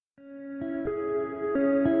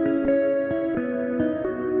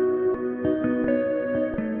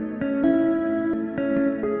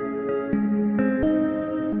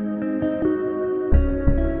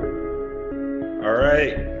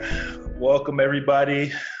welcome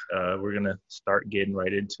everybody. We're gonna start getting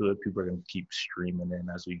right into it. People are gonna keep streaming in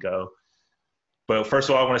as we go. But first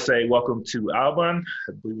of all, I want to say welcome to Alban.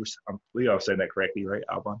 I believe I'm saying that correctly, right,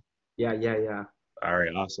 Alban? Yeah. All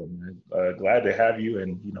right, awesome, man. Glad to have you,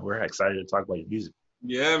 and we're excited to talk about your music.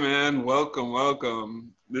 Yeah, man.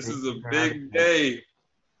 Welcome. This Thank is you a for having big me. day.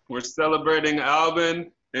 We're celebrating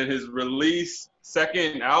Alban and his release,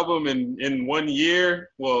 second album in 1 year.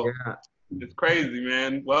 Well, Yeah, it's crazy,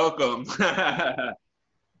 man. Welcome. thank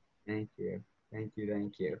you. Thank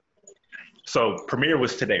you. So premiere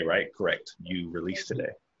was today, right? Correct. You released today.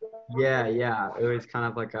 Yeah. It was kind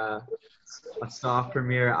of like a soft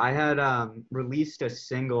premiere. I had released a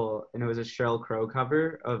single, and it was a Sheryl Crow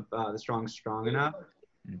cover of the song "Strong Enough."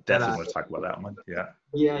 Definitely want to talk about that one. Yeah.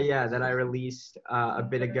 Yeah, that I released a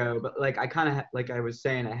bit ago. But like I kind of like I was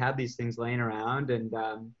saying, I had these things laying around and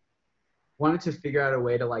wanted to figure out a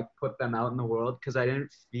way to like put them out in the world because I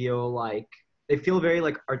didn't feel like they feel very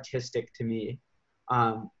like artistic to me,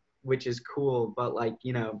 which is cool. But like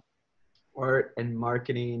art and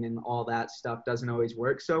marketing and all that stuff doesn't always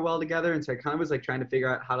work so well together. And so I kind of was like trying to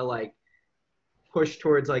figure out how to like push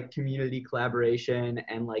towards like community collaboration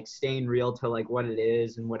and like staying real to like what it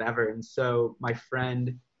is and whatever. And so my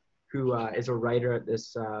friend who is a writer at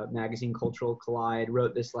this magazine Cultural Collide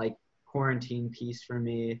wrote this like quarantine piece for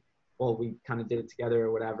me. Well, we kind of did it together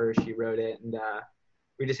or whatever. She wrote it and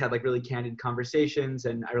we just had like really candid conversations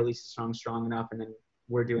and I released the song Strong Enough and then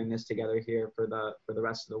we're doing this together here for the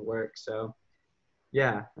rest of the work. So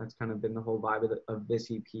yeah, that's kind of been the whole vibe of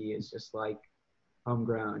this EP is just like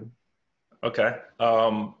homegrown. Okay.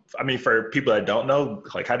 I mean, for people that don't know,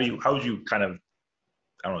 like, how would you kind of,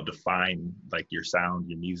 I don't know, define like your sound,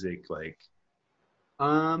 your music, like?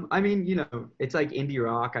 I mean, it's like indie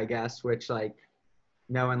rock, I guess, which like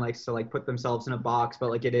no one likes to like put themselves in a box, but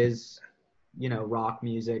like it is, rock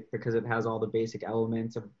music because it has all the basic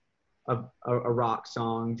elements of a rock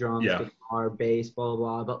song, drums, Yeah. guitar, bass, blah, blah,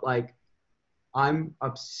 blah. But like I'm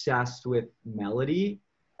obsessed with melody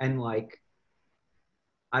and like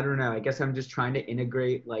I don't know, I guess I'm just trying to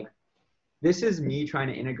integrate like this is me trying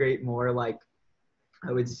to integrate more like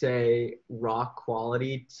I would say rock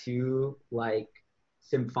quality to like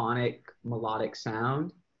symphonic melodic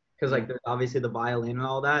sound because like there's obviously the violin and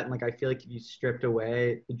all that and like I feel like if you stripped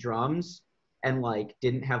away the drums and like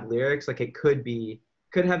didn't have lyrics like it could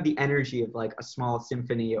have the energy of like a small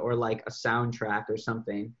symphony or like a soundtrack or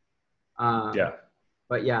something. Yeah.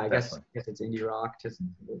 But yeah, Definitely. I guess it's indie rock just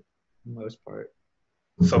for the most part.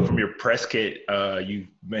 So from your press kit, you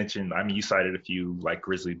mentioned, I mean, you cited a few like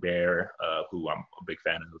Grizzly Bear, who I'm a big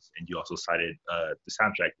fan of, and you also cited the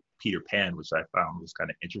soundtrack Peter Pan, which I found was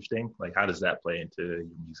kind of interesting. Like, how does that play into your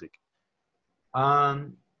music?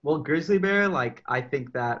 Well, Grizzly Bear, like I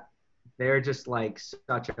think that they're just like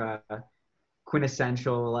such a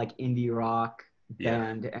quintessential like indie rock Yeah.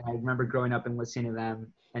 band, and I remember growing up and listening to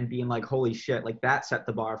them and being like, holy shit, like that set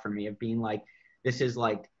the bar for me of being like, this is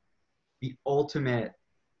like the ultimate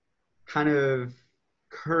kind of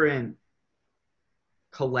current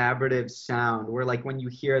collaborative sound where like when you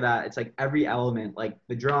hear that it's like every element like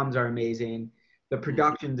the drums are amazing, the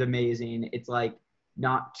production's amazing, it's like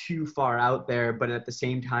not too far out there but at the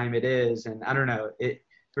same time it is, and I don't know, it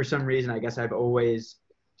for some reason I guess I've always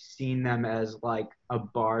seen them as like a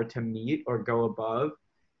bar to meet or go above.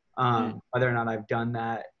 Whether or not I've done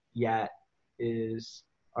that yet is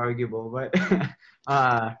arguable, but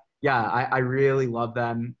yeah, I really love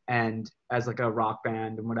them. And as like a rock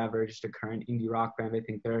band and whatever, just a current indie rock band, I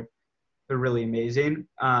think they're really amazing.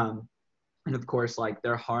 And of course, like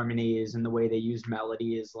their harmonies and the way they use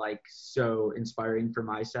melody is like so inspiring for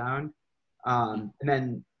my sound. And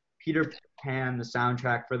then Peter Pan, the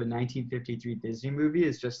soundtrack for the 1953 Disney movie,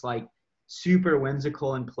 is just like super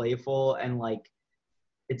whimsical and playful, and like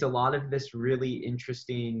it's a lot of this really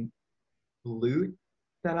interesting flute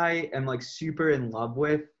that I am like super in love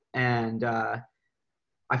with, and I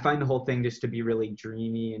find the whole thing just to be really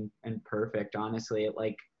dreamy and perfect. Honestly,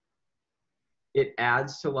 it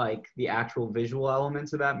adds to like the actual visual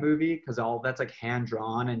elements of that movie because all that's like hand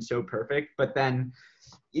drawn and so perfect. But then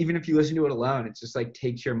even if you listen to it alone, it's just like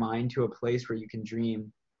takes your mind to a place where you can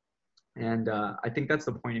dream. And I think that's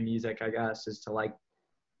the point of music, I guess, is to like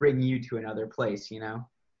bring you to another place,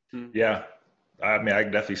 Yeah. I mean, I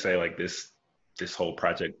can definitely say like this whole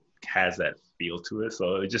project has that feel to it.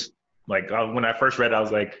 So it just like when I first read it, I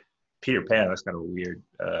was like, Peter Pan, that's kind of weird,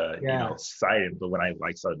 Yeah, sighted. But when I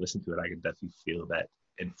like started listening to it, I could definitely feel that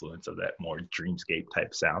influence of that more dreamscape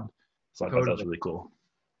type sound. So I thought that was totally, really cool.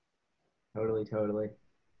 totally.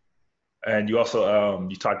 And you also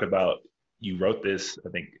you talked about you wrote this, I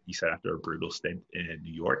think you said after a brutal stint in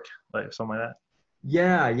New York, like something like that.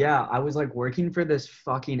 Yeah. I was like working for this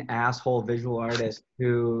fucking asshole visual artist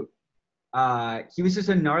who he was just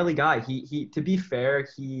a gnarly guy. He to be fair,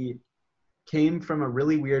 he came from a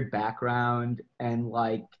really weird background and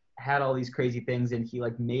like had all these crazy things, and he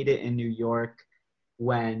like made it in New York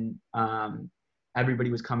when everybody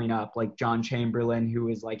was coming up, like John Chamberlain, who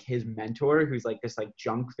is like his mentor, who's like this like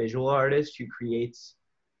junk visual artist who creates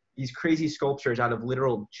these crazy sculptures out of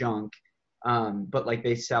literal junk, but like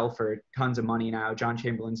they sell for tons of money now. John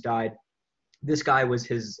Chamberlain's died. This guy was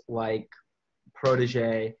his like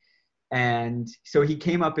protege, and so he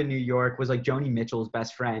came up in New York, was like Joni Mitchell's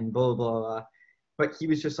best friend, blah, blah, blah. But he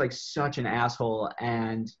was just like such an asshole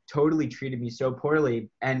and totally treated me so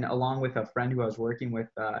poorly. And along with a friend who I was working with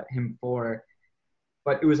him for,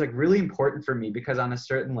 but it was like really important for me because on a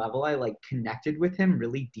certain level, I like connected with him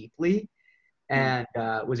really deeply and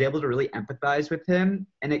was able to really empathize with him.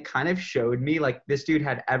 And it kind of showed me like this dude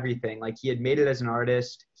had everything. Like he had made it as an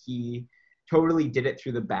artist. He totally did it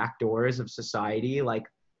through the back doors of society. Like,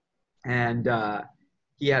 and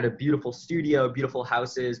he had a beautiful studio, beautiful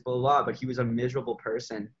houses, blah, blah, blah, but he was a miserable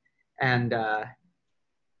person. And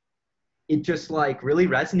it just like really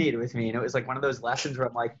resonated with me. And it was like one of those lessons where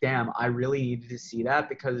I'm like, damn, I really needed to see that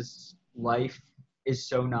because life is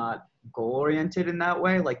so not goal oriented in that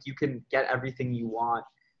way. Like you can get everything you want,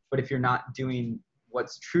 but if you're not doing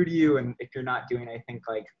what's true to you, and if you're not doing, I think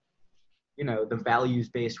like, you know, the values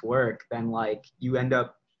based work, then like you end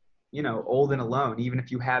up, you know, old and alone. Even if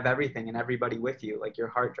you have everything and everybody with you, like your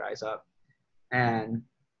heart dries up. And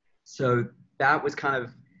so that was kind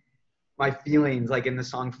of my feelings. Like in the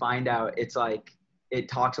song Find Out, it's like it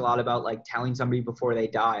talks a lot about like telling somebody before they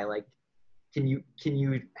die, like can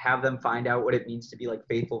you have them find out what it means to be like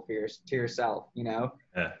faithful to yourself, you know?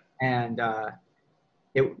 Yeah. And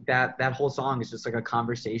that whole song is just like a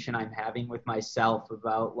conversation I'm having with myself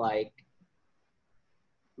about like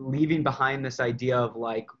leaving behind this idea of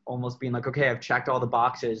like almost being like, okay, I've checked all the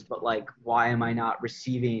boxes, but like, why am I not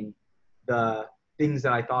receiving the things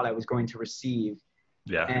that I thought I was going to receive?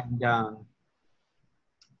 Yeah. And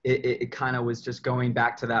it kind of was just going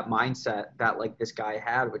back to that mindset that like this guy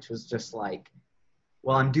had, which was just like,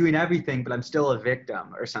 well, I'm doing everything, but I'm still a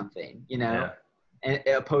victim or something, you know? Yeah.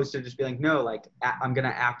 And opposed to just being like, no, like I'm going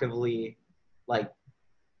to actively like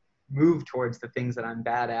move towards the things that I'm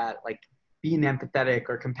bad at, like being empathetic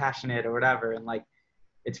or compassionate or whatever. And like,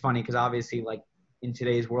 it's funny because obviously like in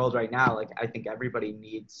today's world right now, like I think everybody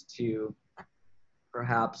needs to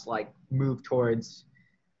perhaps like move towards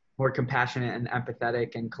more compassionate and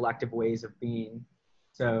empathetic and collective ways of being.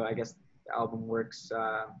 So I guess the album works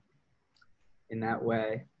in that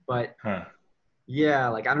way. But yeah,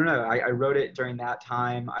 like I don't know. I wrote it during that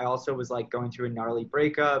time. I also was like going through a gnarly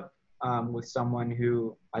breakup with someone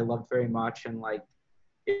who I loved very much, and like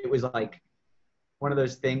it was like one of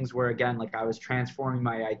those things where again, like I was transforming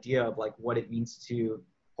my idea of like what it means to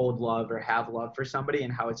hold love or have love for somebody,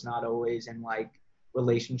 and how it's not always in like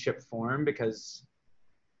relationship form because,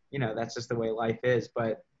 you know, that's just the way life is.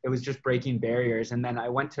 But it was just breaking barriers. And then I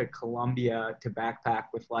went to Colombia to backpack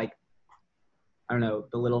with like, I don't know,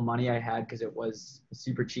 the little money I had because it was a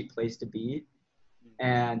super cheap place to be.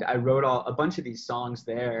 And I wrote a bunch of these songs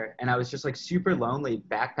there, and I was just like super lonely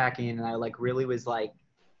backpacking, and I like really was like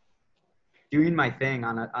doing my thing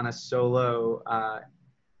on a solo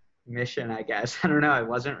mission, I guess. I don't know. I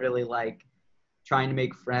wasn't really like trying to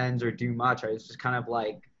make friends or do much. I was just kind of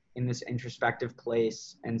like in this introspective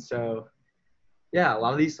place. And so, yeah, a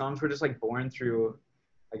lot of these songs were just like born through,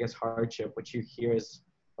 I guess, hardship, which you hear is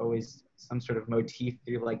always some sort of motif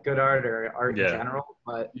through like good art or art in general.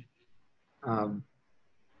 But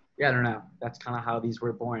yeah, I don't know. That's kind of how these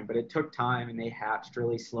were born. But it took time, and they hatched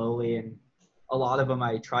really slowly. And a lot of them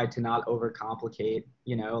I tried to not overcomplicate,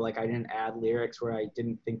 you know, like I didn't add lyrics where I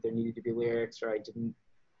didn't think there needed to be lyrics, or I didn't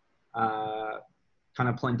kind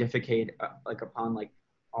of pontificate like upon like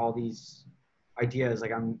all these ideas.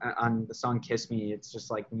 Like on the song Kiss Me, it's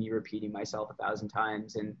just like me repeating myself 1,000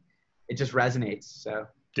 times, and it just resonates. So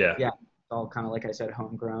yeah, it's all kind of like I said,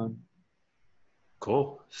 homegrown.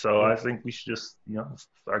 Cool. So I think we should just, you know,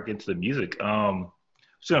 start getting to the music.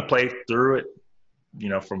 Just gonna play through it, you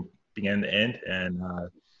know, from beginning to end, and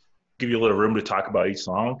give you a little room to talk about each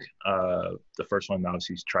song. The first one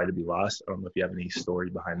obviously is Try to Be Lost. I don't know if you have any story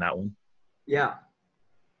behind that one. Yeah.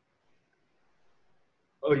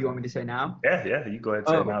 Oh, you want me to say now? Yeah, you go ahead and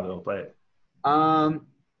say it now, then we'll play it.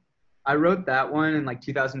 I wrote that one in like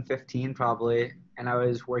 2015 probably, and I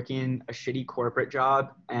was working a shitty corporate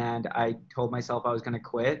job, and I told myself I was going to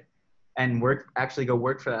quit and go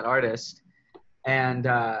work for that artist. And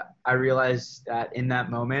I realized that in that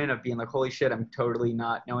moment of being like, holy shit, I'm totally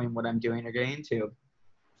not knowing what I'm doing or getting into.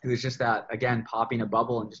 It was just that, again, popping a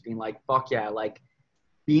bubble and just being like, fuck yeah, like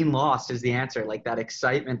being lost is the answer. Like that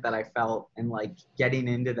excitement that I felt and like getting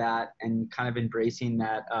into that and kind of embracing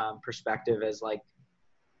that perspective as like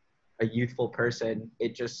a youthful person,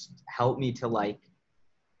 it just helped me to like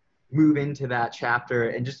move into that chapter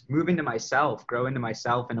and just move into myself, grow into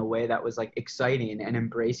myself in a way that was like exciting and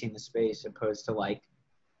embracing the space opposed to like,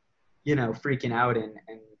 you know, freaking out and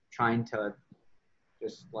trying to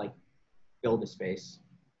just like build a space.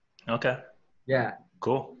 Okay. Yeah.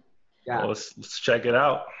 Cool. Yeah. Well, let's check it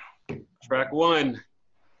out. Track 1.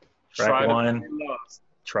 Track 1. To be lost.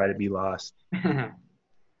 Try to be lost.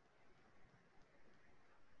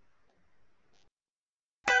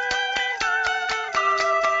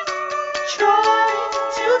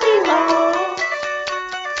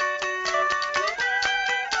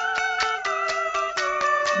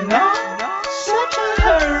 Not such a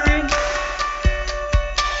hurry.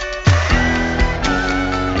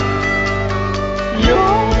 You're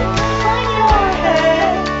on your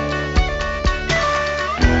head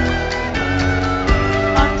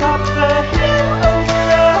on top of the hill over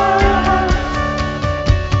us,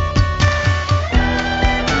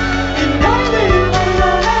 and I live on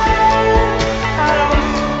the house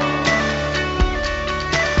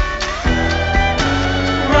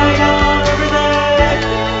right on over there.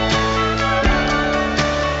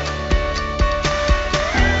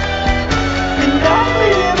 And I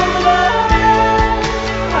live over the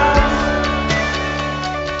house.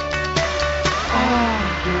 I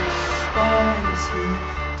despise you.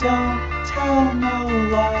 Don't tell no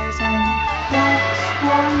lies, and that's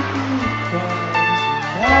why he cries.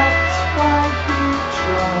 And that's why he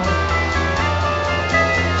tries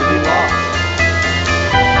to be lost.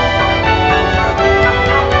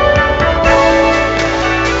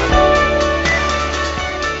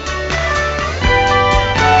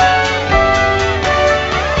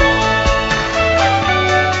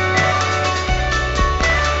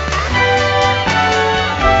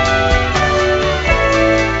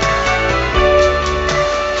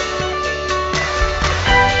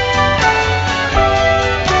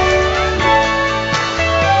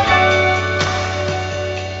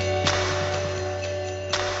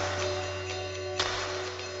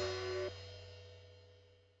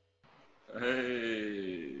 Hey.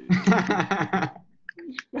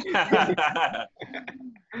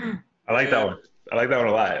 I like that one. I like that one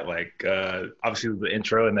a lot. Like, obviously the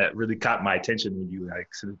intro, and that really caught my attention when you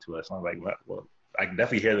like sent it to us. I was like, well, I can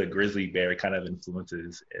definitely hear the Grizzly Bear kind of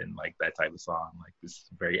influences in like that type of song. Like this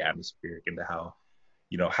very atmospheric into how,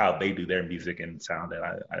 you know, how they do their music and sound. And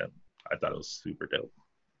I thought it was super dope.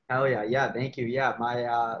 Hell yeah. Yeah. Thank you. Yeah.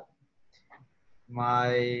 I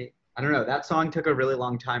don't know. That song took a really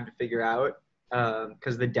long time to figure out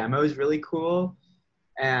because the demo is really cool.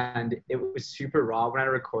 And it was super raw when I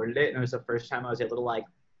recorded it. And it was the first time I was able to like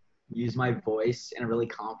use my voice in a really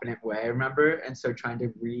confident way, I remember. And so trying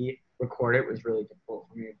to re-record it was really difficult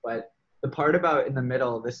for me. But the part about in the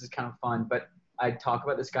middle, this is kind of fun, but I talk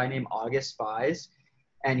about this guy named August Spies,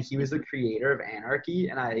 and he was the creator of Anarchy.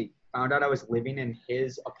 And I found out I was living in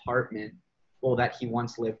his apartment, well, that he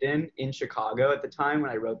once lived in Chicago at the time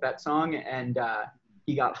when I wrote that song. And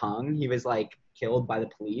he got hung. He was like killed by the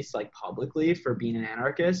police, like publicly, for being an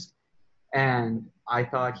anarchist. And I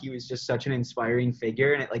thought he was just such an inspiring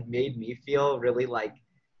figure, and it like made me feel really like,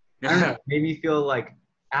 I don't know, made me feel like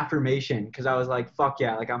affirmation, because I was like, fuck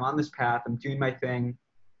yeah, like I'm on this path, I'm doing my thing.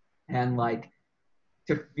 And like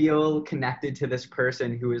to feel connected to this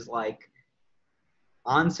person who is like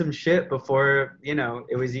on some shit before, you know,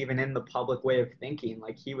 it was even in the public way of thinking.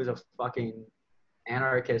 Like he was a fucking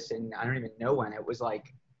anarchist, and I don't even know when. It was like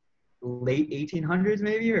late 1800s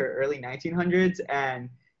maybe, or early 1900s, and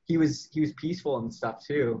he was peaceful and stuff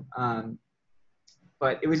too.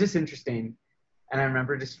 But it was just interesting, and I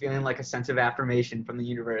remember just feeling like a sense of affirmation from the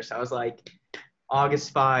universe. I was like, August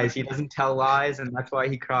Spies, he doesn't tell lies, and that's why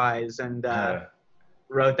he cries. And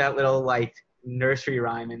wrote that little like nursery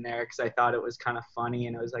rhyme in there because I thought it was kind of funny,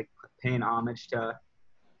 and it was like paying homage to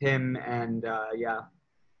him. And yeah,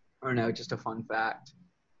 I don't know, just a fun fact.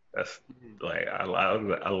 That's like I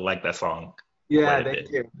like that song. Yeah,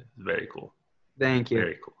 thank you. It's very cool. Thank you.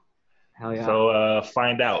 Very cool. Hell yeah. So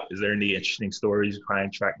find out. Is there any interesting stories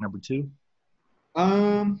behind track number 2?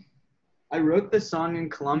 I wrote this song in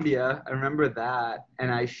Colombia. I remember that,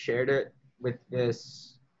 and I shared it with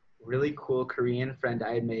this really cool Korean friend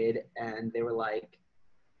I had made, and they were like,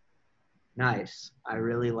 nice, I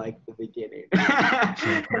really like the beginning.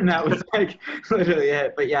 And that was like literally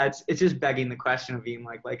it. But yeah, it's just begging the question of being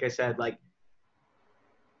like I said, like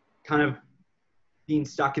kind of being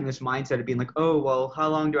stuck in this mindset of being like, oh, well, how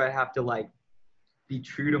long do I have to like be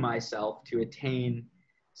true to myself to attain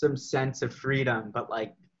some sense of freedom? But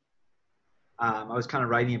like, I was kind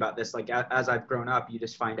of writing about this, like as I've grown up, you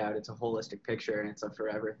just find out it's a holistic picture and it's a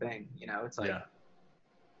forever thing. You know, it's like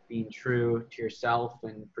being true to yourself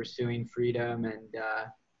and pursuing freedom and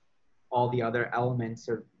all the other elements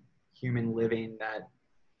of human living that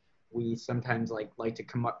we sometimes like to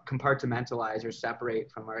compartmentalize or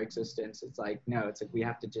separate from our existence. It's like, no, it's like we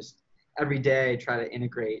have to just every day try to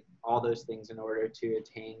integrate all those things in order to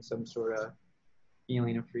attain some sort of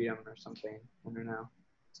feeling of freedom or something. I don't know.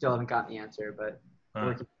 Still haven't gotten the answer, but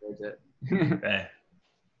working towards it. Okay.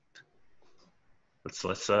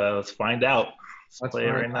 Let's find out. Let's play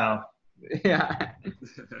it right now. Yeah.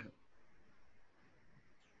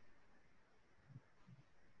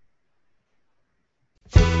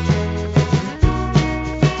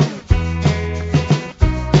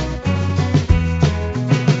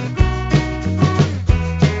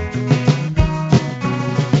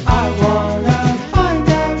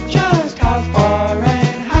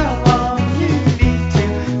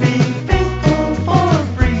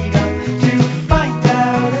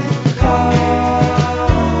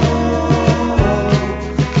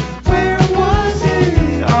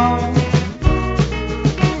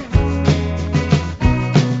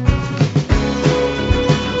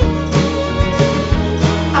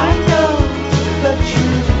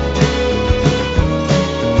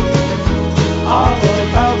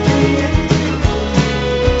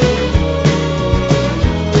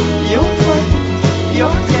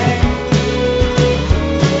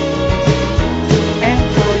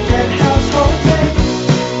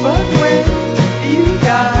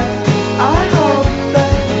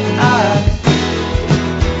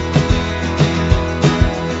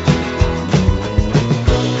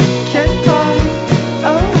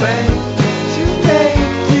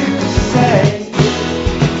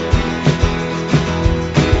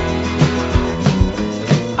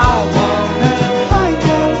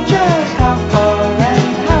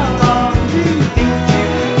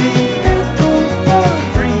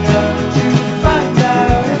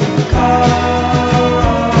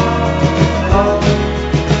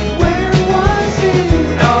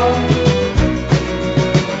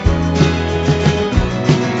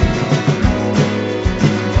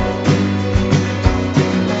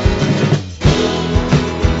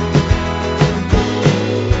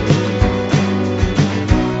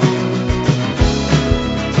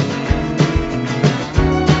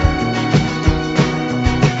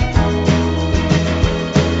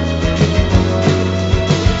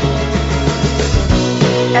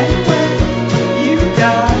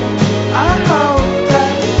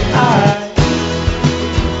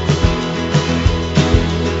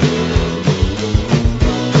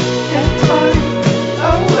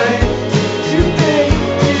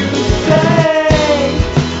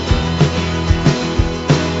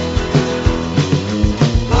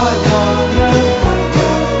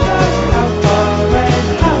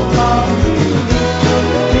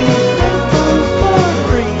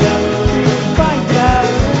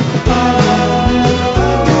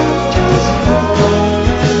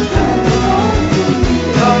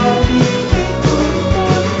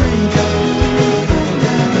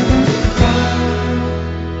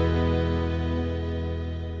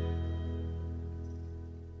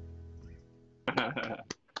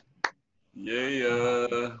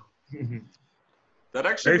 Yeah. That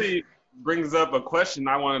actually brings up a question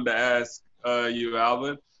I wanted to ask you,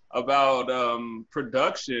 Alvin, about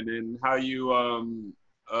production and how you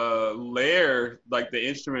layer like the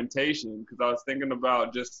instrumentation. Because I was thinking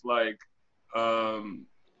about just like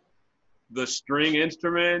the string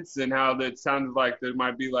instruments and how that sounds like there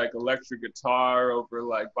might be like electric guitar over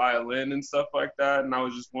like violin and stuff like that. And I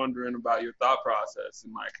was just wondering about your thought process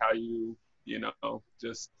and like how you know,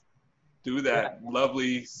 just do that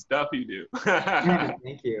lovely stuff you do.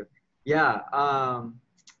 Thank you. Yeah.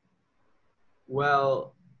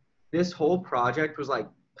 Well, this whole project was like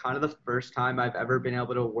kind of the first time I've ever been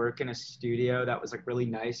able to work in a studio that was like really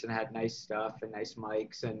nice and had nice stuff and nice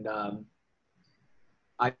mics. And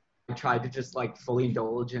I tried to just like fully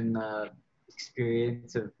indulge in the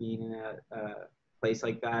experience of being in a place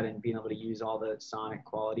like that and being able to use all the sonic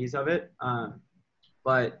qualities of it.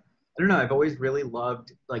 But I don't know, I've always really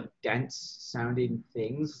loved like dense sounding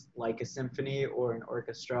things like a symphony or an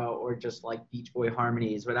orchestra or just like Beach Boy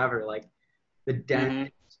harmonies, whatever. Like the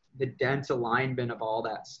dense alignment of all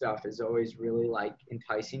that stuff is always really like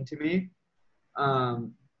enticing to me.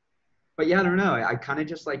 But yeah, I don't know. I kind of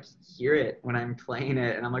just like hear it when I'm playing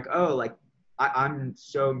it and I'm like, oh, like I'm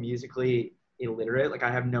so musically illiterate. Like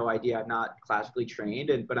I have no idea. I'm not classically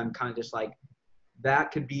trained, but I'm kind of just like,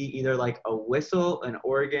 that could be either like a whistle, an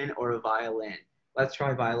organ, or a violin. Let's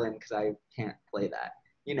try violin because I can't play that,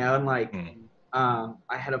 and like,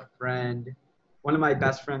 I had a friend, one of my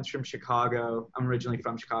best friends from Chicago, I'm originally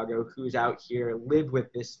from Chicago, who's out here, lived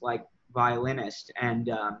with this like violinist, and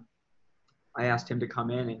I asked him to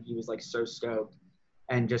come in, and he was like so stoked,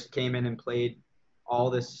 and just came in and played all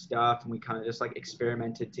this stuff, and we kind of just like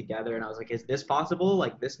experimented together, and I was like, is this possible,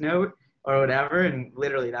 like this note or whatever, and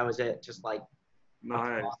literally that was it, just like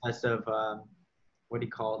Nice. a process of what do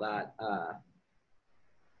you call that,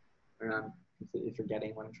 I'm completely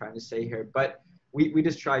forgetting what I'm trying to say here, but we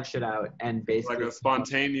just tried shit out, and basically like a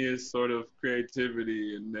spontaneous sort of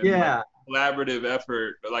creativity and then yeah, like collaborative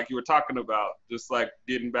effort, like you were talking about, just like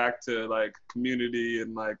getting back to like community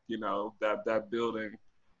and like, that building.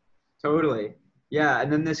 totally. Yeah,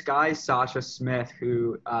 and then this guy, Sasha Smith,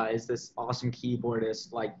 who is this awesome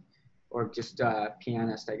keyboardist, like, or just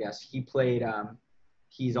pianist, I guess. He played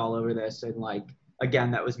keys all over this, and like,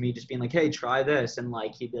 again, that was me just being like, hey, try this, and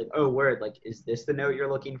like, he'd be like, oh, word, like, is this the note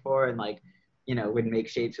you're looking for? And like, would make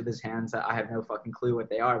shapes with his hands that I have no fucking clue what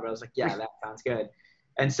they are, but I was like, yeah, that sounds good.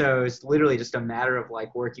 And so it's literally just a matter of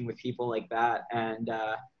like working with people like that and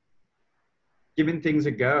giving things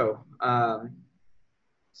a go.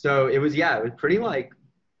 So it was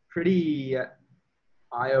pretty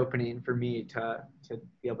eye-opening for me to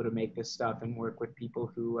be able to make this stuff and work with people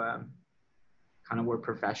who kind of were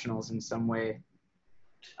professionals in some way.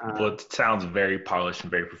 Well, it sounds very polished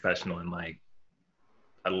and very professional, and like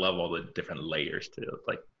I love all the different layers to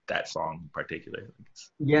like that song in particular.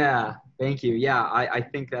 Yeah, thank you. Yeah, I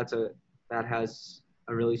think that has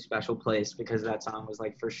a really special place, because that song was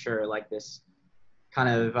like for sure like this kind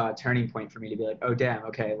of turning point for me to be like, oh damn,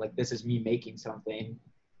 okay, like this is me making something,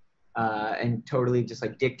 and totally just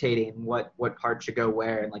like dictating what part should go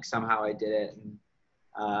where, and like somehow I did it.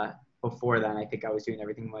 And before then, I think I was doing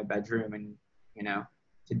everything in my bedroom, and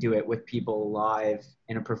to do it with people live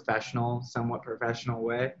in a somewhat professional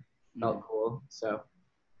way felt cool. So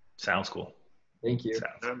sounds cool. Thank you.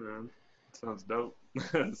 Yeah, man. Sounds dope.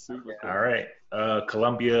 Super cool. All right.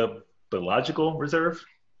 Columbia Biological Reserve.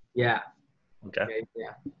 Yeah. Okay.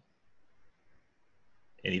 Yeah.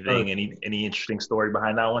 Anything? Any interesting story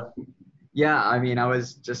behind that one? Yeah, I mean, I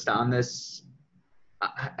was just on this.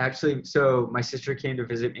 Actually, so my sister came to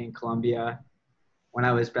visit me in Columbia when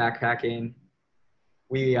I was backpacking.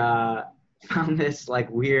 We found this like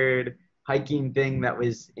weird hiking thing that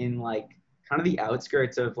was in like kind of the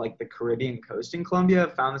outskirts of like the Caribbean coast in Colombia.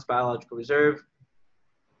 Found this biological reserve.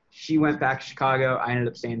 She went back to Chicago. I ended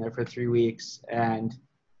up staying there for 3 weeks and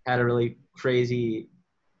had a really crazy,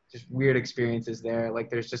 just weird experiences there. Like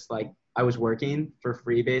there's just like, I was working for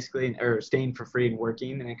free basically, or staying for free and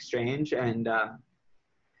working in exchange. And I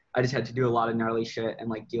just had to do a lot of gnarly shit and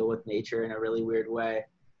like deal with nature in a really weird way.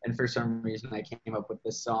 And for some reason I came up with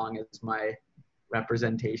this song as my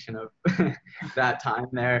representation of that time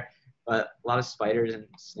there. But a lot of spiders and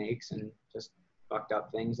snakes and just fucked up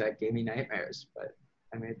things that gave me nightmares. But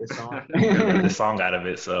I made this song. Made the song out of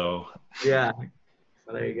it, so. Yeah.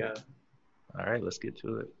 So there you go. All right, let's get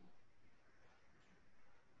to it.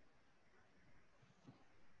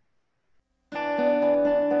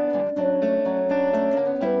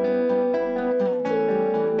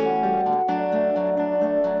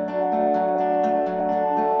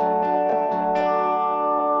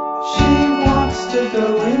 To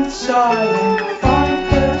go inside and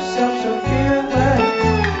find herself so fearless.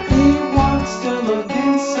 He wants to look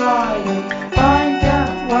inside and find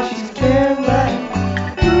out why she's careless.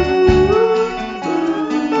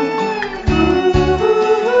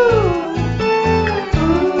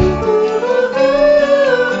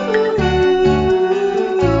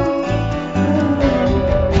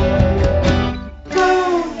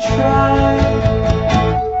 Don't try,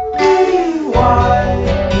 be wise.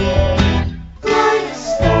 Like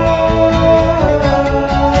stars.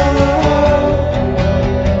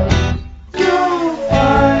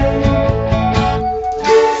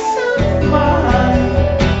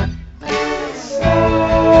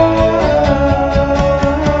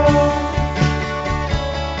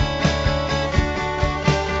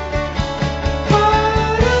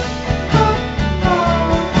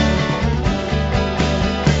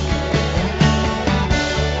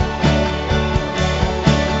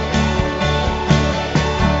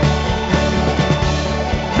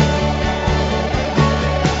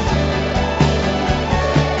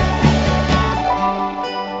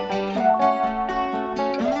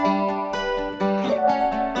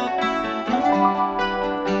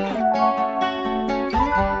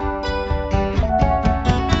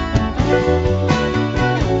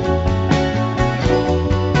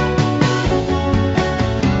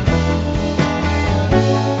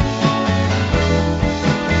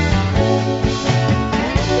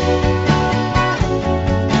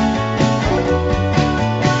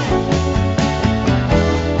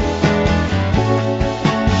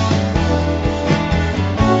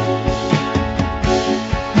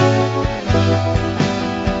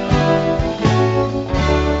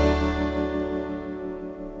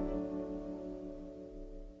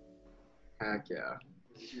 yeah.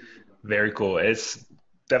 Very cool. It's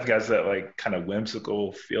definitely has that like kind of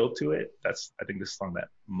whimsical feel to it. That's I think the song that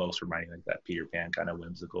most remind me like that Peter Pan kind of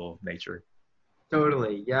whimsical nature.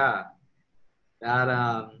 Totally, yeah.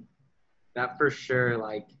 That for sure,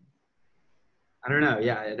 like, I don't know,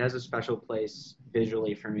 yeah, it has a special place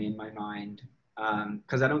visually for me in my mind.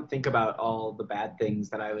 Because I don't think about all the bad things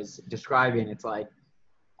that I was describing. It's like,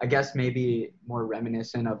 I guess maybe more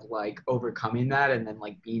reminiscent of like overcoming that and then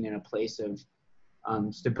like being in a place of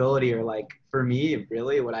stability, or like for me,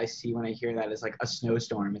 really what I see when I hear that is like a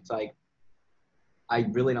snowstorm. It's like, I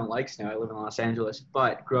really don't like snow. I live in Los Angeles,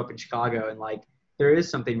 but grew up in Chicago, and like there is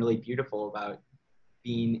something really beautiful about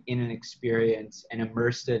being in an experience and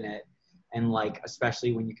immersed in it, and like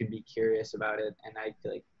especially when you can be curious about it. And I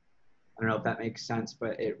feel like, I don't know if that makes sense,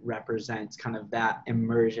 but it represents kind of that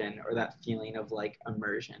immersion or that feeling of like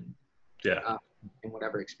immersion Yeah. in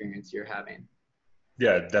whatever experience you're having.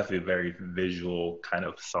 Yeah, definitely a very visual kind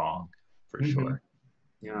of song for Mhm. sure.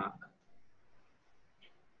 Yeah.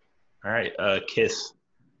 All right, Kiss.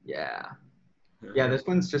 Yeah. Yeah. This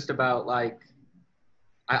one's just about like,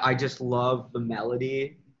 I just love the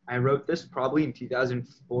melody. I wrote this probably in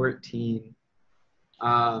 2014.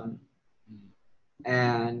 Um,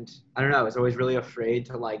 and I don't know, I was always really afraid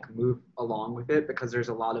to like move along with it because there's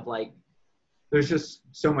a lot of like, there's just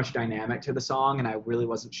so much dynamic to the song, and I really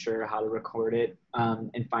wasn't sure how to record it.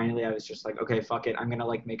 And finally I was just like, okay, fuck it. I'm going to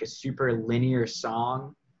like make a super linear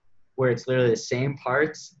song where it's literally the same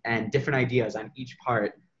parts and different ideas on each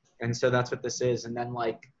part. And so that's what this is. And then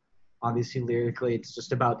like, obviously lyrically, it's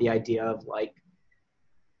just about the idea of like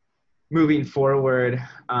moving forward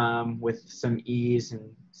with some ease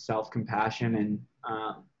and self-compassion, and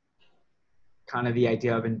kind of the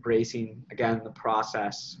idea of embracing, again, the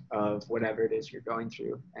process of whatever it is you're going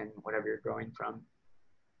through and whatever you're going from.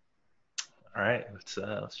 All right,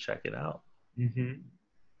 let's check it out. Mm-hmm.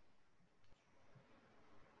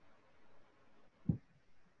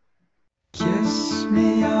 Kiss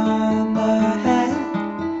me on the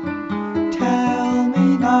head, tell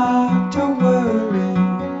me not to worry.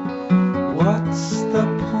 What's the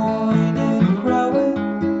point in growing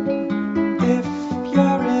if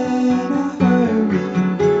you're in a hurry?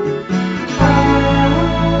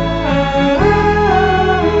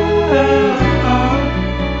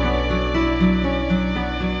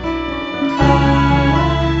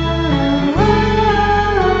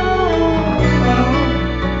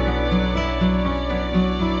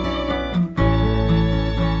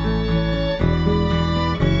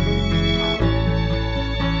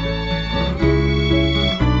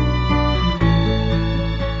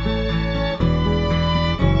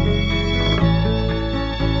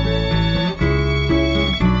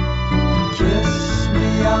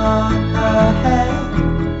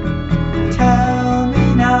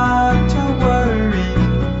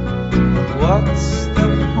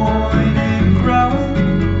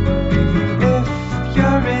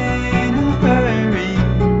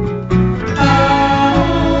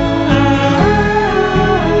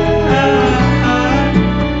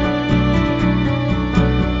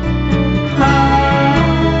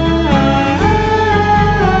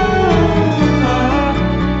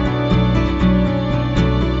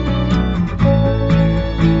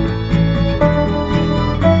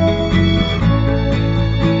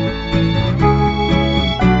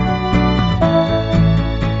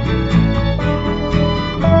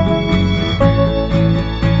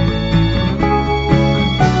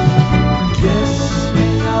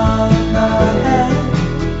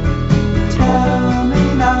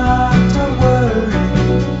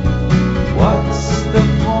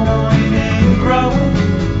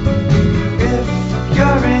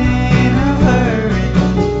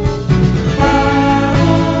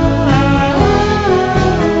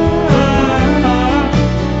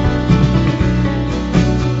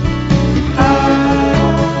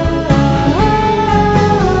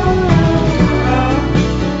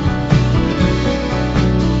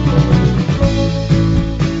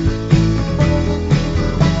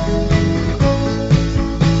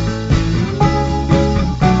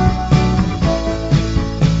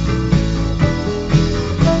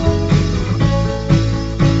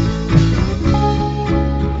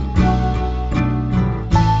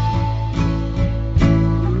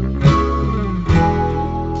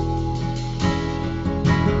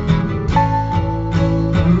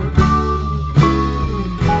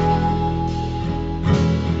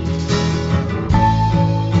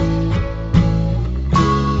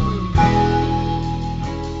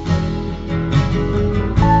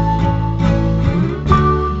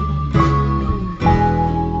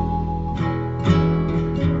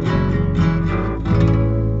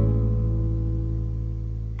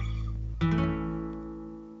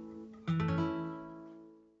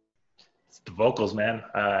 It's the vocals, man.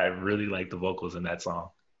 I really like the vocals in that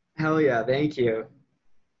song. Hell yeah, thank you.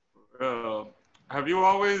 Have you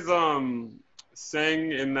always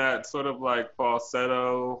sang in that sort of like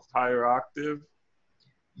falsetto higher octave?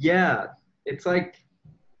 Yeah, it's like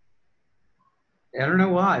I don't know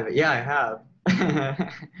why, but yeah, I have.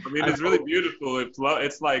 I mean, it's really beautiful.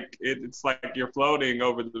 It's like you're floating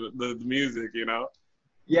over the music, you know?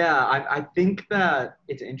 Yeah, I think that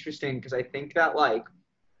it's interesting because I think that like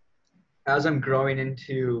as I'm growing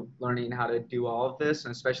into learning how to do all of this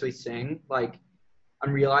and especially sing, like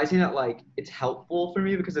I'm realizing that like it's helpful for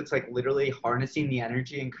me because it's like literally harnessing the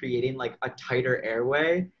energy and creating like a tighter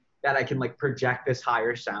airway that I can like project this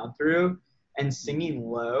higher sound through, and singing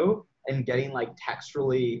low and getting like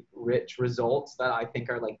texturally rich results that I think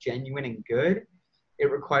are like genuine and good.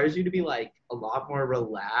 It requires you to be like a lot more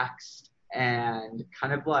relaxed and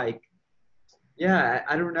kind of like, yeah,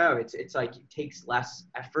 I don't know. It's like it takes less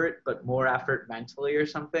effort, but more effort mentally or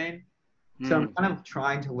something. So I'm kind of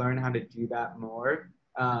trying to learn how to do that more,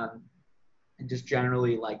 and just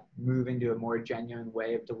generally like move into a more genuine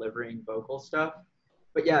way of delivering vocal stuff.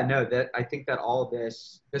 But yeah, no, that I think that all of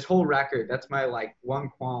this whole record, that's my like one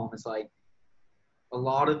qualm is like a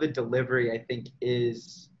lot of the delivery I think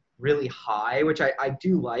is really high, which I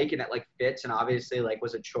do like, and it like fits and obviously like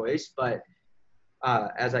was a choice. But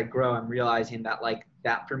as I grow, I'm realizing that like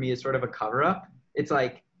that for me is sort of a cover up. It's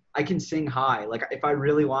like I can sing high, like if I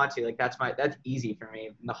really want to, like that's easy for me.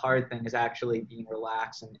 And the hard thing is actually being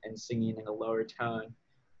relaxed and singing in a lower tone.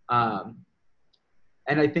 And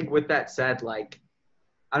I think with that said, like,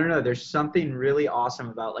 I don't know, there's something really awesome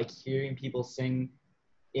about like hearing people sing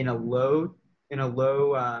in a low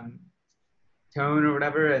tone or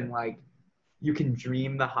whatever, and like you can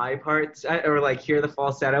dream the high parts or like hear the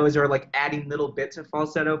falsettos or like adding little bits of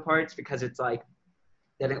falsetto parts because it's like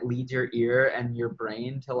then it leads your ear and your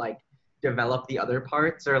brain to like develop the other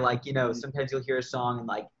parts. Or like, you know, sometimes you'll hear a song and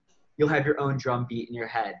like you'll have your own drum beat in your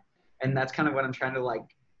head, and that's kind of what I'm trying to like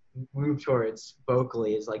move towards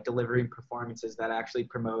vocally, is like delivering performances that actually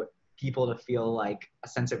promote people to feel like a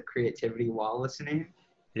sense of creativity while listening.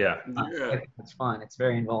 Yeah. I think it's fun. It's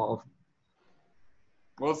very involved.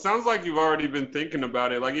 Well, it sounds like you've already been thinking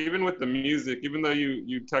about it. Like even with the music, even though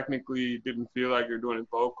you technically didn't feel like you're doing it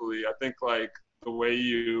vocally, I think like the way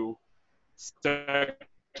you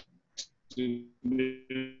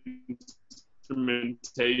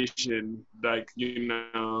instrumentation, like, you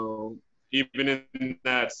know, even in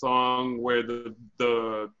that song where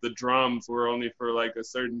the drums were only for like a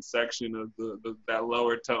certain section of that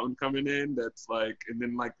lower tone coming in, that's like, and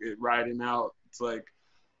then like it riding out, it's like,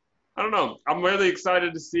 I don't know. I'm really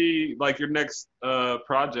excited to see like your next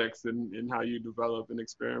projects and how you develop and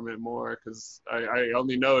experiment more, because I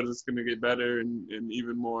only know it's going to get better and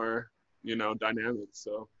even more, you know, dynamic.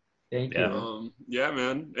 So Thank you. yeah,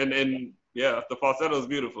 man. And yeah, the falsetto is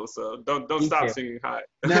beautiful. So don't stop singing high.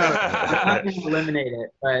 No, I'm not going to eliminate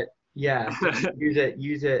it, but yeah,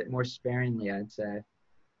 use it more sparingly, I'd say.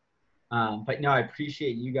 But no, I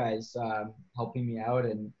appreciate you guys helping me out,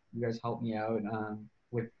 and you guys helped me out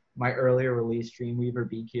with my earlier release, Dreamweaver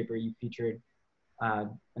Beekeeper. You featured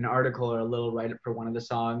an article or a little write-up for one of the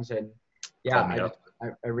songs, and yeah,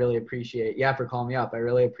 I really appreciate, for calling me up. I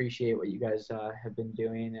really appreciate what you guys have been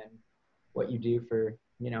doing and what you do for,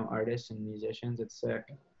 you know, artists and musicians. It's sick.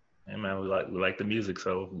 Hey man, we like the music,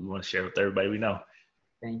 so we want to share with everybody we know.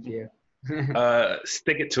 Thank you.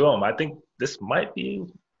 Stick It To 'Em. I think that's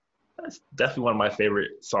definitely one of my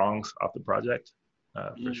favorite songs off the project,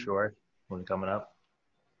 for sure, when coming up.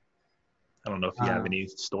 I don't know if you have any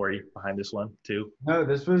story behind this one too. No,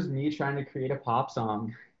 this was me trying to create a pop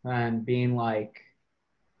song and being like,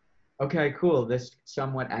 okay, cool, this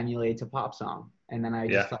somewhat emulates a pop song. And then I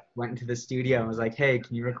just like, went into the studio and was like, hey,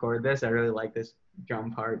 can you record this? I really like this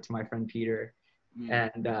drum part, to my friend Peter.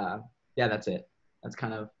 And yeah, that's it. That's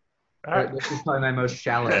kind of, this is probably my most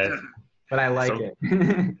shallow, but I like it.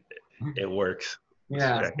 It works.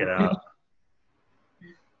 Yeah. Check it out.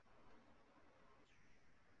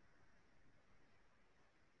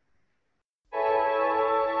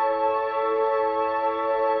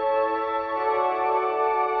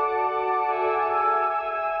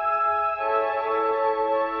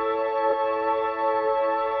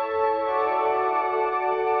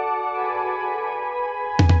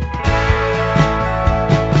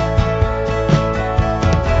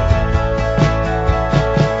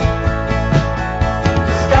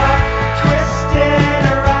 Stop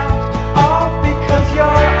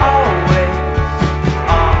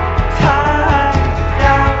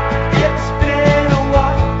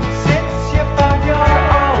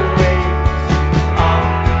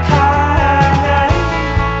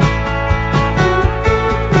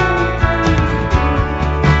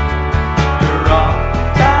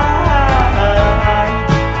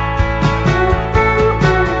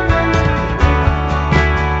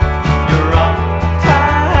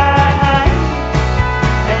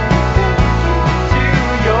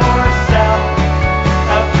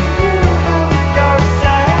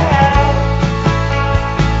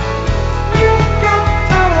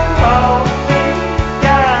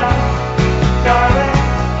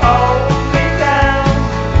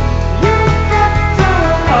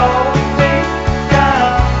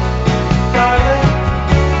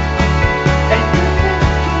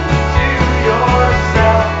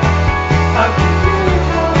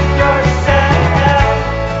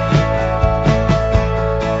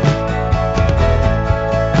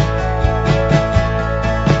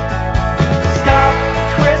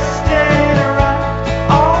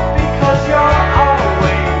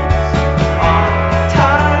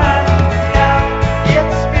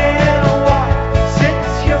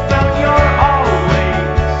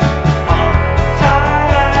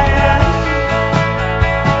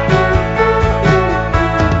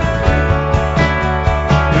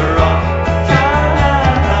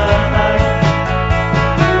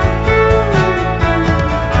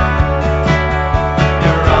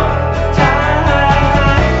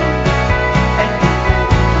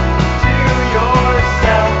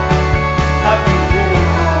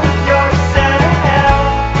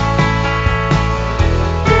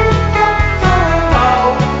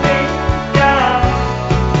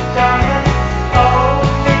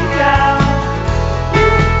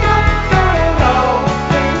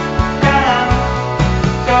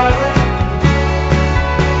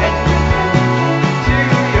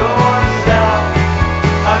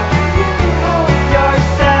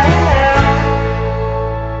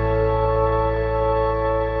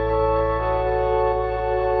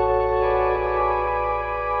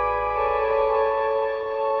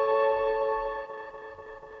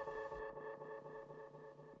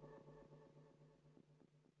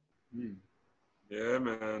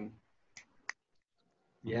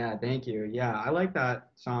Yeah, thank you. Yeah, I like that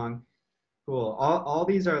song. Cool. All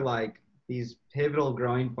these are like these pivotal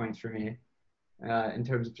growing points for me in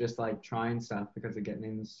terms of just like trying stuff because of getting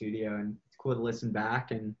in the studio, and it's cool to listen back,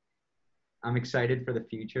 and I'm excited for the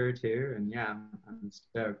future too. And yeah, I'm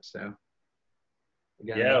stoked. So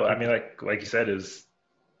again, Yeah, thank I you. mean, like you said, is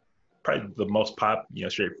probably the most pop,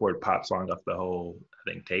 straightforward pop song off the whole,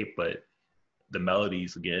 I think, tape. But the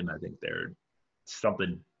melodies, again, I think they're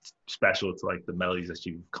something special to like the melodies that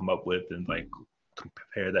you've come up with, and like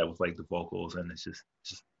compare that with like the vocals, and it's just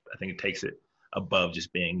I think it takes it above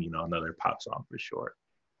just being another pop song for sure.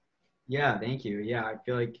 Yeah, thank you. Yeah, I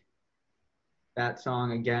feel like that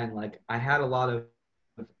song again, like I had a lot of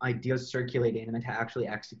ideas circulating, and then to actually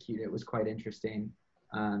execute it was quite interesting,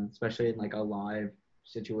 especially in like a live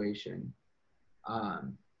situation.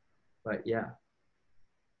 Um, but yeah,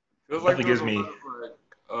 Feels like Definitely there was gives a lot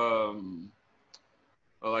me,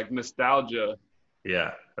 of like nostalgia.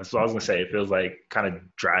 yeah, that's what I was gonna say. It feels like kind of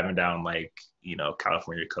driving down like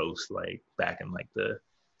California coast, like back in like the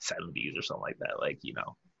 '70s or something like that, like in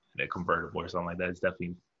a convertible or something like that. It's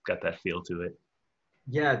definitely got that feel to it.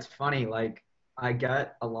 yeah, it's funny. Like I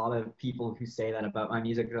get a lot of people who say that about my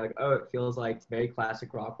music. They're like, "Oh, it feels like very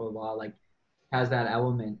classic rock, blah blah." Like has that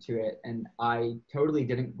element to it, and I totally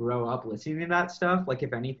didn't grow up listening to that stuff. Like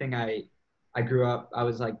if anything, I grew up. I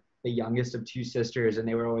was like the youngest of two sisters, and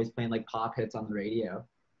they were always playing like pop hits on the radio.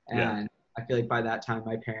 Yeah, And I feel like by that time,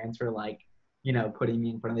 my parents were like, putting me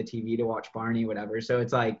in front of the TV to watch Barney, whatever. So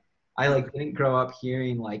it's like I like didn't grow up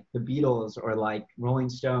hearing like the Beatles or like Rolling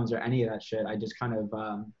Stones or any of that shit. I just kind of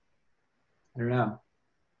I don't know.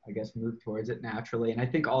 I guess moved towards it naturally. And I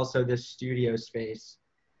think also this studio space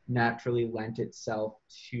naturally lent itself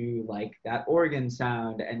to like that organ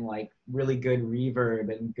sound and like really good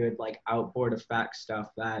reverb and good like outboard effect stuff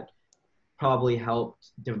that probably helped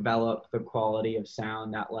develop the quality of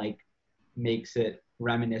sound that like makes it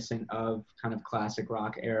reminiscent of kind of classic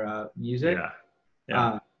rock era music. yeah,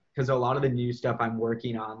 yeah, Because a lot of the new stuff I'm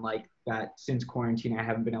working on, like that since quarantine, I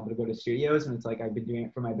haven't been able to go to studios, and it's like I've been doing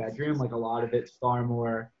it from my bedroom. Like a lot of it's far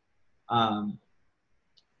more, um,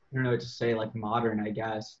 I don't know what to say, like modern, I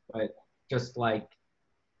guess, but just like,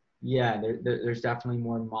 yeah, there's definitely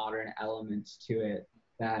more modern elements to it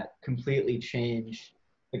that completely change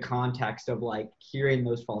the context of like hearing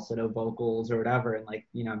those falsetto vocals or whatever. And like,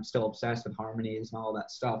 I'm still obsessed with harmonies and all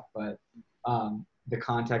that stuff, but the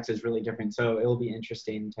context is really different. So it'll be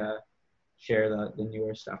interesting to share the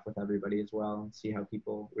newer stuff with everybody as well and see how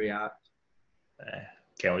people react. Eh,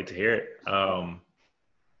 can't wait to hear it.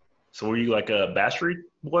 So were you like a Backstreet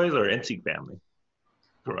Boys or NSYNC family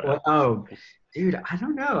growing Well, up? oh, dude, I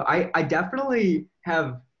don't know. I definitely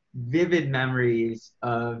have vivid memories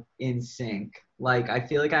of NSYNC. Like, I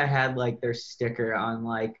feel like I had like their sticker on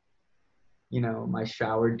like, my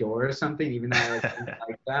shower door or something, even though I like didn't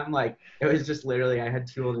like them. Like, it was just literally I had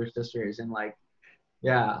two older sisters, and like,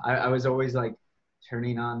 yeah, I was always like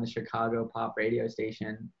turning on the Chicago pop radio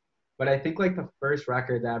station. But I think like the first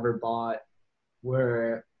records I ever bought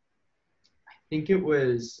were think it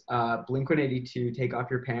was Blink 182, Take Off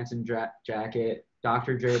Your Pants and Jacket,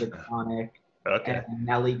 Dr. Dre, The Chronic, and Okay.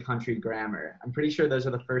 Nelly Country Grammar. I'm pretty sure those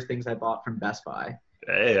are the first things I bought from Best Buy.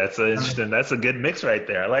 Hey, that's an Um, interesting. That's a good mix right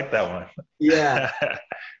there. I like that one. yeah,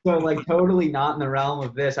 so like totally not in the realm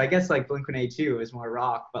of this. I guess like Blink 182 is more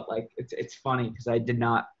rock, but like it's funny because I did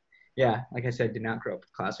not, yeah, like I said, did not grow up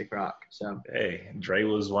with classic rock. So Hey, Dre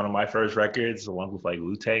was one of my first records, the one with like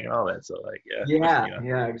Wu Tang and all that. So like, yeah, yeah,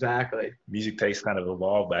 yeah, exactly. music tastes kind of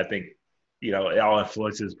evolved, but I think it all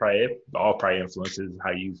influences probably influences how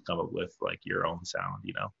you come up with like your own sound.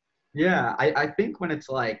 Yeah, I think when it's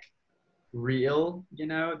like real,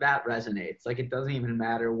 that resonates. Like it doesn't even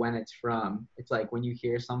matter when it's from. It's like when you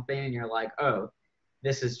hear something and you're like, oh,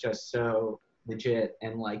 this is just so legit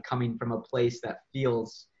and like coming from a place that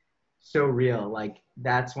feels so real. Like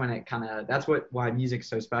that's when that's why music's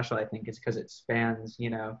so special, I think, is because it spans,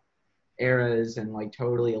 eras and like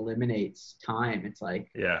totally eliminates time. It's like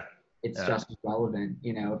Yeah, it's yeah, just as relevant,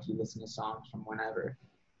 if you listen to songs from whenever.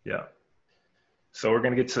 yeah. So we're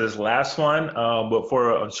gonna get to this last one.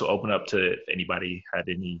 Before I should open up to if anybody had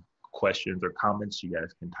any questions or comments, you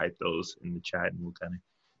guys can type those in the chat, and we'll kind of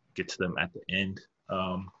get to them at the end.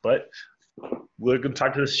 But we're gonna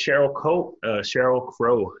talk to the Sheryl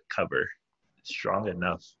Crow cover, "Strong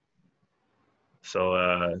Enough."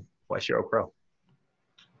 So why Sheryl Crow?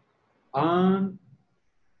 Um,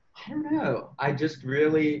 I don't know. I just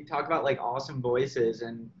really talk about like awesome voices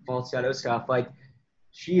and falsetto stuff. Like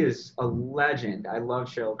she is a legend. I love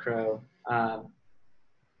Sheryl Crow.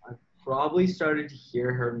 probably started to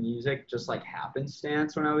hear her music just like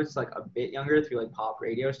happenstance when I was like a bit younger through like pop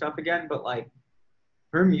radio stuff again. But like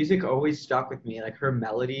her music always stuck with me. Like her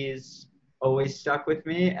melodies always stuck with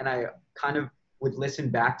me, and I kind of would listen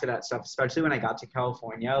back to that stuff, especially when I got to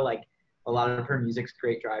California. Like a lot of her music's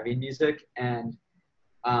great driving music, and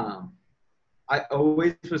um, I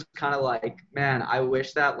always was kind of like, man, I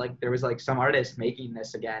wish that like there was like some artist making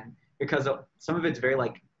this again, because some of it's very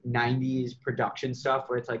like 90s production stuff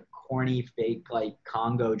where it's like corny fake like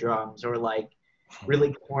Congo drums or like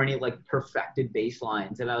really corny like perfected bass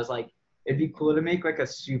lines, and I was like, it'd be cool to make like a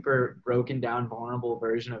super broken down vulnerable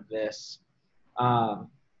version of this. um,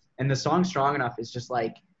 and the song Strong Enough is just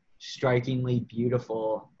like strikingly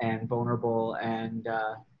beautiful and vulnerable, and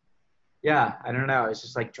yeah, I don't know, I was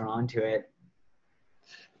just like drawn to it.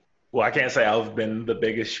 Well, I can't say I've been the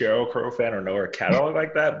biggest Sheryl Crow fan or know her catalog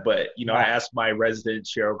like that, but you know, I asked my resident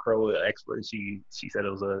Sheryl Crow expert. She said it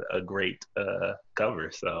was a great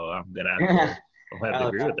cover, so I'm gonna have to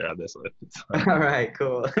agree with her on this one. So, All right,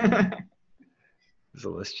 cool.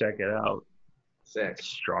 so let's check it out. Sick.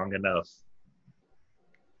 Strong Enough.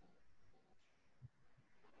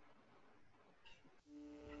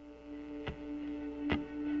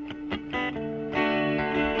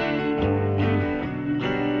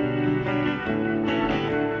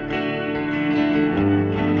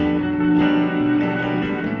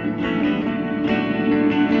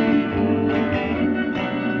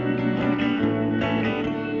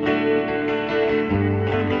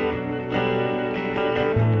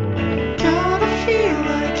 Gotta feel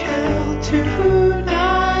like hell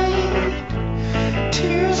tonight.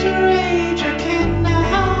 Tears of rage, I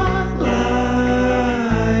cannot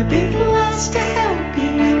lie. Be blessed to help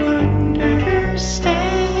you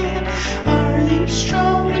understand. Are you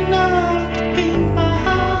strong enough to be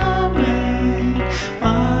my man?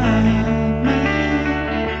 My man.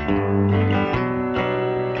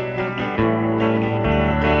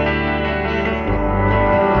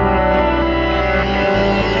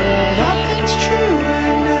 Nothing's true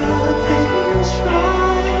and nothing's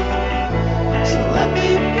right. So let me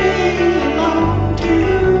be alone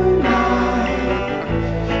tonight.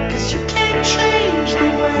 'Cause you can't change the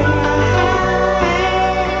way I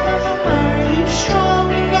am. Are you strong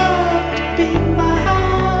enough to be my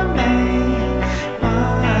man? My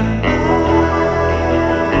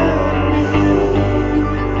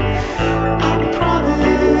I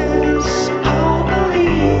promise I'll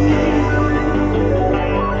believe.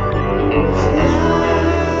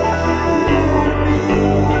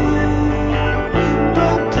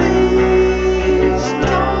 But please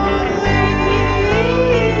don't leave.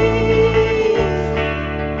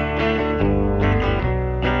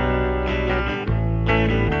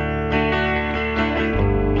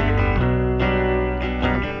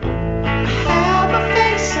 I have a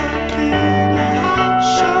face I cannot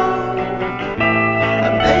show. I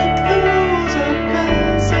make the rules up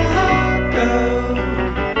as I go.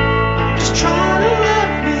 Just try to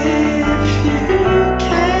love me if you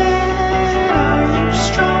can. Are you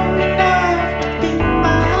strong enough to be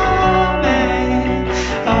my man?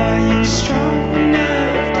 Are you strong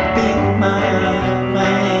enough to be my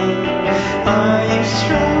man? Are you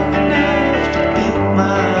strong enough to be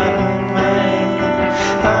my man?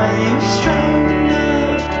 Are you strong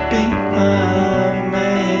enough to be my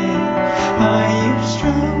man? Are you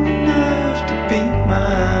strong enough to be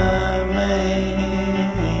my man?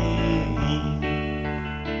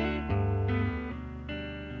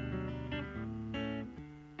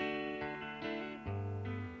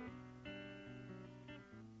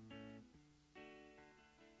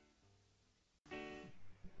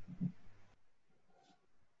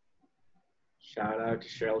 Shout out to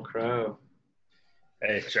Sheryl Crow.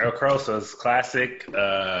 Hey, Sheryl Crow, so it's classic.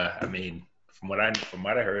 I mean, from what I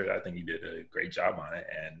heard, I think you did a great job on it,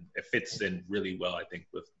 and it fits in really well, I think,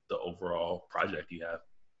 with the overall project you have.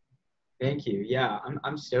 Thank you. Yeah,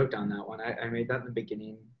 I'm stoked on that one. I made that in the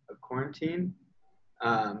beginning of quarantine,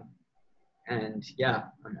 and yeah,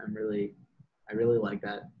 I really like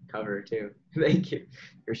that cover too. Thank you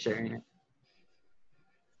for sharing it.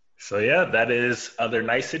 So yeah, that is Other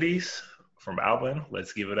Niceties from Alvin.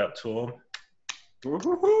 Let's give it up to him.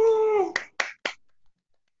 Woo-hoo-hoo.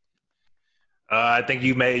 I think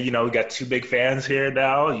we got two big fans here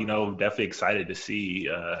now. Definitely excited to see,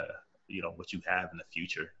 what you have in the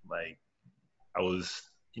future. Like, I was,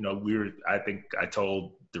 I think I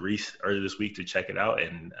told Darius earlier this week to check it out,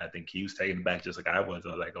 and I think he was taken aback just like I was. I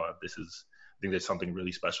was like, oh, I think there's something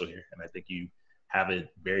really special here, and I think you have a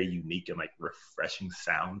very unique and like refreshing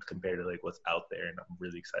sound compared to like what's out there, and I'm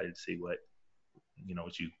really excited to see what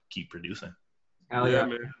you keep producing. Hell Yeah, yeah.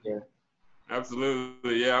 man. Yeah.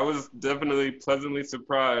 Absolutely. Yeah, I was definitely pleasantly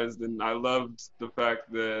surprised, and I loved the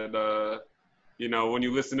fact that when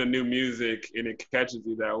you listen to new music and it catches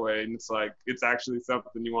you that way, and it's like it's actually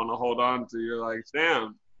something you want to hold on to. You're like,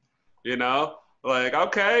 damn, like,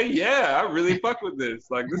 okay, yeah, I really fuck with this.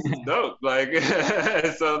 Like, this is dope. Like,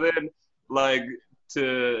 so then, like,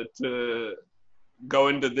 to go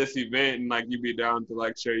into this event and like you be down to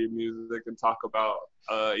like share your music and talk about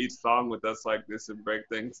each song with us like this and break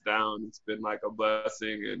things down. It's been like a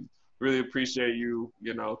blessing, and really appreciate you,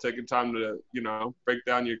 taking time to, break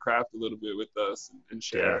down your craft a little bit with us and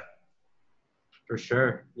share. Yeah. For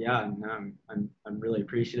sure. Yeah. And I'm really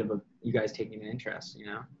appreciative of you guys taking an interest,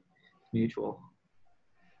 mutual.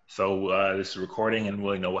 So this is recording, and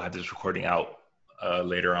we'll have this recording out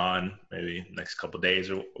later on, maybe next couple of days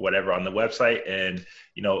or whatever, on the website. And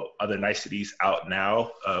other niceties out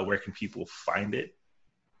now. Where can people find it?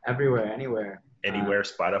 Everywhere, anywhere. Anywhere,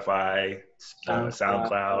 Spotify,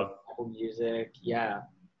 SoundCloud, Apple Music, yeah,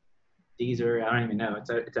 Deezer. I don't even know.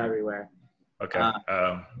 It's everywhere. Okay.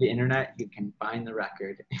 The internet, you can find the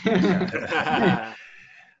record.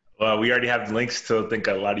 Well, we already have links to, I think,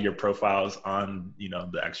 a lot of your profiles on,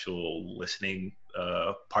 the actual listening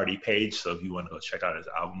party page. So if you want to go check out his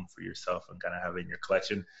album for yourself and kind of have it in your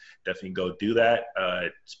collection, definitely go do that.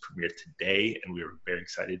 It's premiered today, and we were very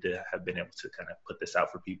excited to have been able to kind of put this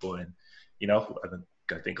out for people. And,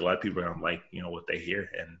 I think a lot of people are like, what they hear,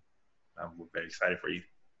 and we're very excited for you.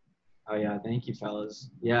 Oh, yeah. Thank you,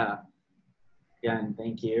 fellas. Yeah. Yeah, and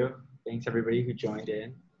thank you. Thanks, everybody who joined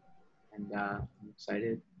in. And I'm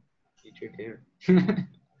excited. You too.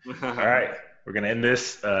 All right. We're going to end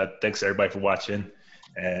this. Thanks, everybody, for watching.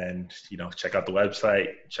 And, check out the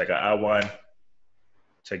website. Check out Alwan.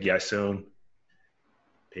 Check you guys soon.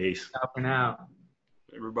 Peace. Out for now.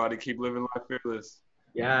 Everybody keep living life fearless.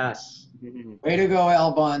 Yes. Way to go,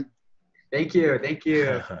 Alwan. Thank you.